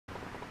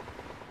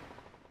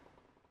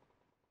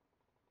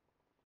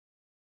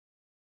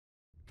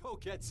Go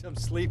get some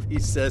sleep, he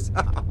says.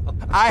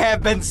 I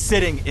have been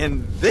sitting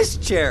in this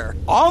chair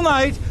all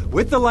night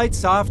with the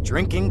lights off,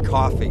 drinking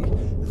coffee.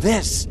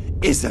 This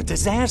is a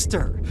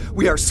disaster.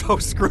 We are so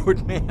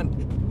screwed,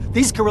 man.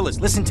 These gorillas,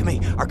 listen to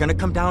me, are gonna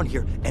come down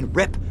here and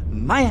rip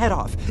my head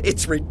off.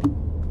 It's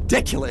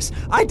ridiculous.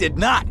 I did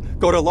not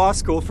go to law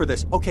school for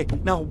this. Okay,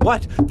 now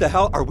what the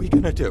hell are we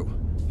gonna do?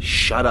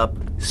 Shut up,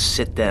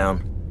 sit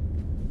down,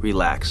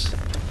 relax.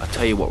 I'll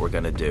tell you what we're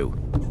gonna do.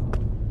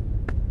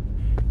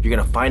 You're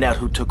gonna find out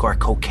who took our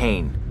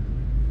cocaine.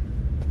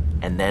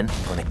 And then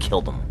we're gonna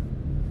kill them.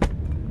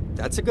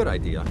 That's a good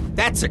idea.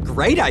 That's a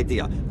great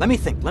idea. Let me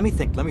think.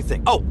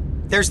 Oh,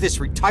 there's this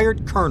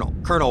retired colonel,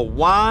 Colonel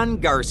Juan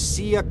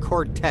Garcia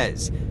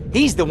Cortez.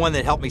 He's the one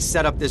that helped me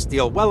set up this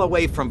deal well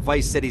away from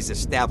Vice City's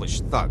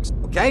established thugs,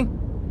 okay?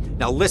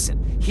 Now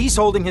listen, he's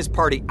holding his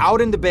party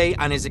out in the bay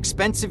on his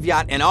expensive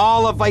yacht, and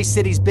all of Vice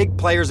City's big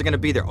players are gonna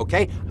be there,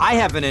 okay? I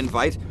have an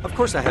invite. Of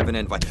course I have an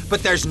invite.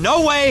 But there's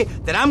no way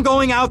that I'm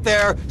going out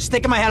there,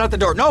 sticking my head out the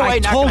door. No way,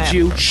 not gonna happen. I told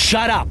you,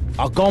 shut up.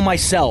 I'll go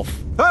myself.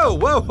 Oh,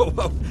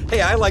 whoa.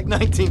 Hey, I like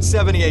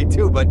 1978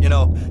 too, but you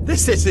know,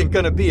 this isn't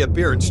gonna be a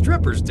beer and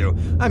strippers do.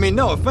 I mean,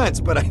 no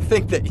offense, but I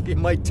think that you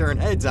might turn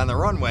heads on the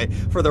runway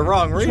for the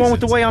wrong reasons. What's wrong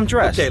with the way I'm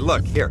dressed? Okay,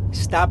 look, here,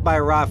 stop by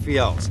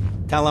Raphael's.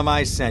 Tell him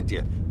I sent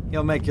you.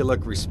 He'll make you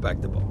look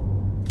respectable.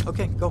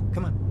 Okay, go,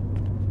 come on.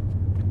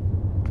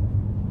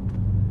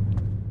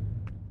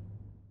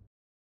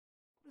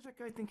 Who does that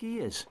guy think he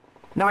is?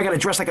 Now I gotta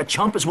dress like a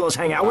chump as well as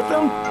hang out with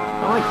them?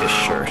 I like this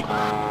shirt.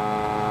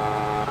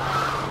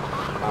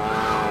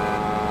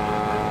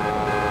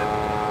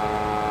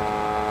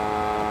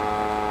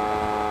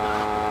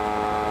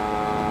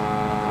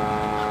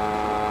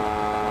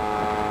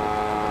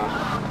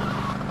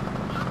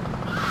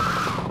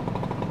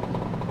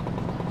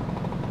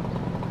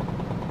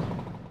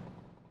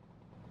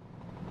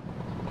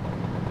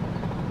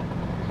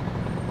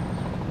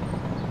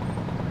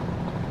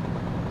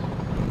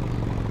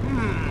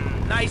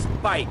 Nice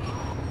bike.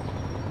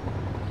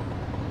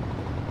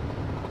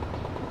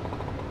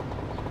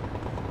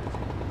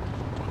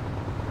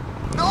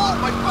 Oh,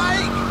 my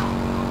bike!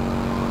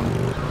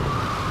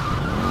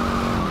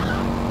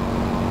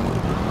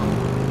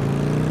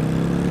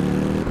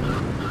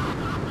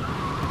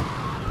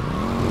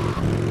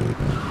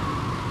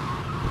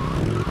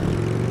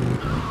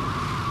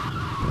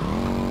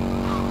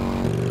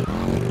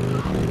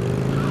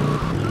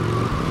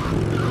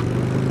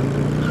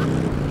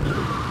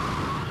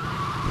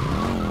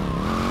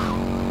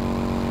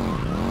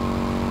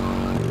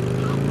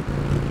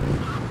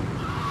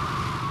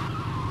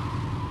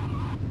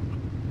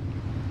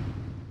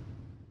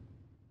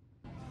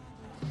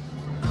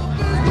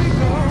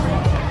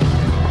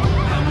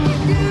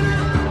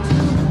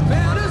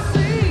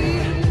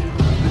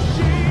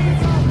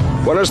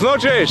 Buenas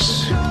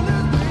noches.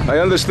 I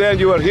understand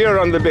you are here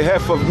on the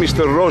behalf of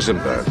Mr.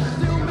 Rosenberg.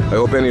 I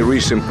hope any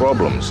recent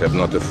problems have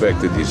not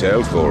affected his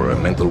health or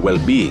mental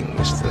well-being,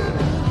 Mr.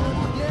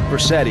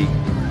 Versetti.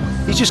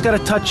 He's just got a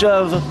touch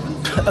of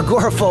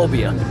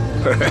agoraphobia.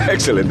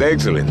 Excellent.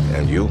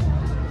 And you?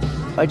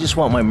 I just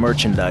want my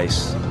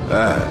merchandise.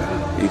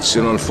 It's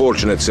an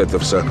unfortunate set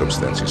of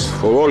circumstances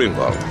for all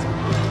involved.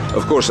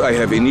 Of course, I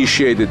have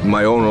initiated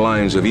my own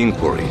lines of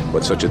inquiry,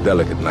 but such a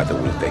delicate matter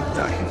will take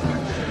time.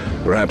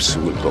 Perhaps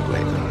we'll talk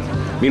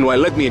later. Meanwhile,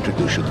 let me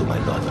introduce you to my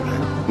daughter.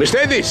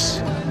 Mercedes!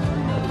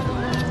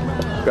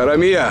 Cara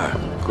mia,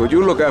 could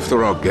you look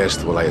after our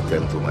guest while I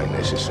attend to my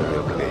necessary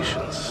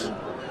obligations?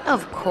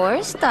 Of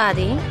course,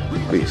 Daddy.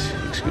 Please,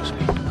 excuse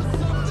me.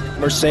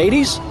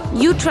 Mercedes?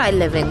 You try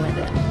living with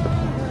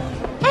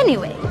it.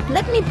 Anyway,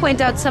 let me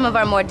point out some of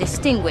our more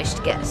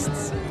distinguished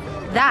guests.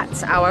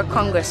 That's our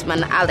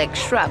Congressman Alex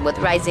Shrub with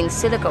rising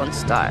silicone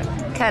star,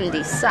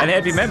 Candy Sachs. And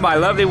have you met my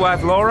lovely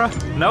wife, Laura?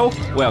 No?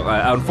 Well,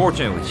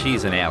 unfortunately,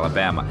 she's in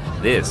Alabama.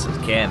 This is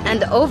Candy.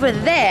 And over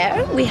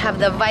there, we have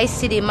the Vice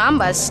City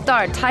Mamba's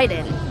star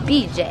titan,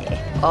 BJ.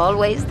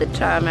 Always the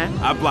charmer.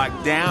 I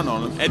blocked down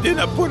on him, and then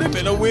I put him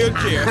in a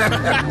wheelchair.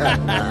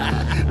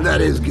 That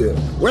is good.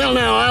 Well,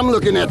 now, I'm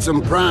looking at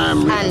some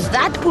prime... And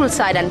that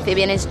poolside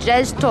amphibian is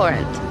Jez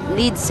Torrent,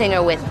 lead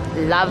singer with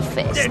Love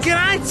Fist. Can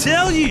I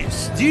tell you?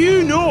 Do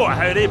you know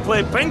how they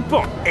play ping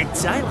pong in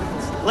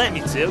Thailand? Let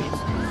me tell you.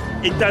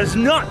 It does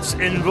not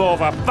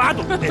involve a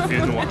paddle, if you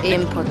know what I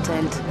mean.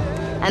 Impotent.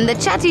 And the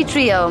chatty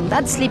trio,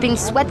 that sleeping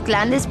sweat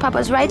gland is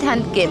Papa's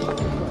right-hand gimp,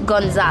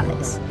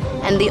 Gonzalez.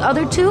 And the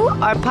other two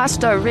are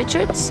Pastor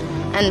Richards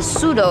and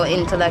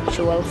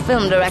pseudo-intellectual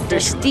film director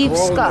Steve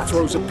Scott.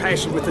 Throws a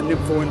passion with the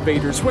nympho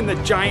invaders when the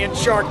giant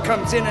shark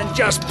comes in and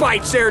just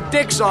bites their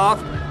dicks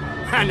off.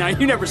 Now,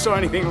 you never saw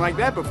anything like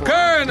that before.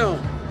 Colonel,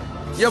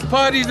 your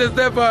party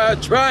deserves a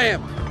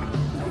triumph.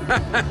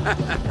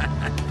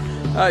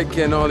 I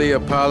can only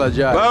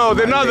apologize. Oh,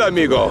 de nada,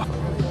 amigo.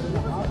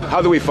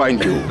 How do we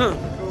find you?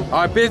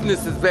 Our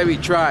business is very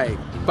trying.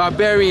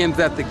 Barbarians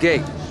at the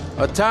gate.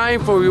 A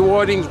time for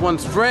rewarding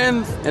one's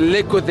friends and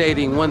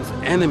liquidating one's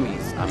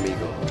enemies,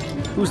 amigo.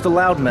 Who's the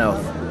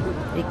loudmouth?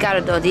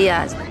 Ricardo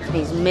Diaz.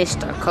 He's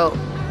Mr. Cope.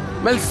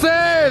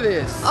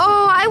 Mercedes!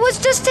 Oh, I was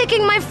just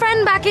taking my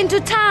friend back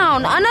into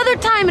town. Another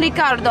time,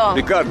 Ricardo.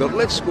 Ricardo,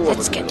 let's go over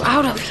Let's to get the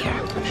out lounge. of here.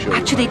 I can show you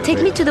Actually, my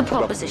take me to the favorite pole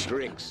tropical position.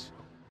 drinks.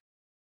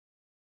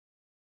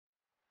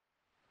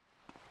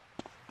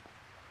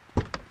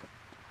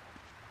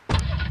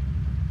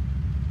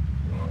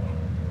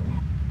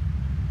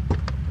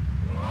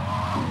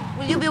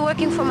 Will you be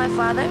working for my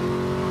father?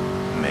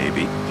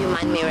 Maybe. Do you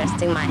mind me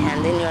resting my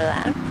hand in your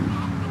lap?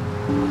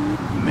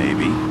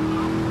 Maybe.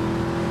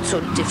 It's so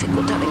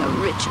difficult having a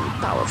rich and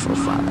powerful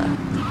father.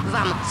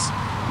 Vamos.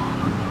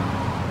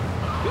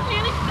 You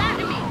nearly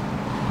flattened me.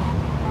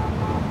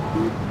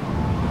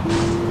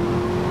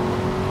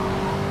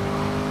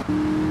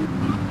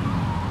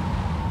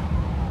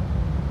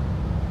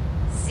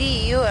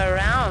 See you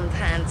around,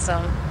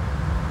 handsome.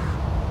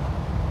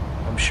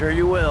 I'm sure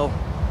you will.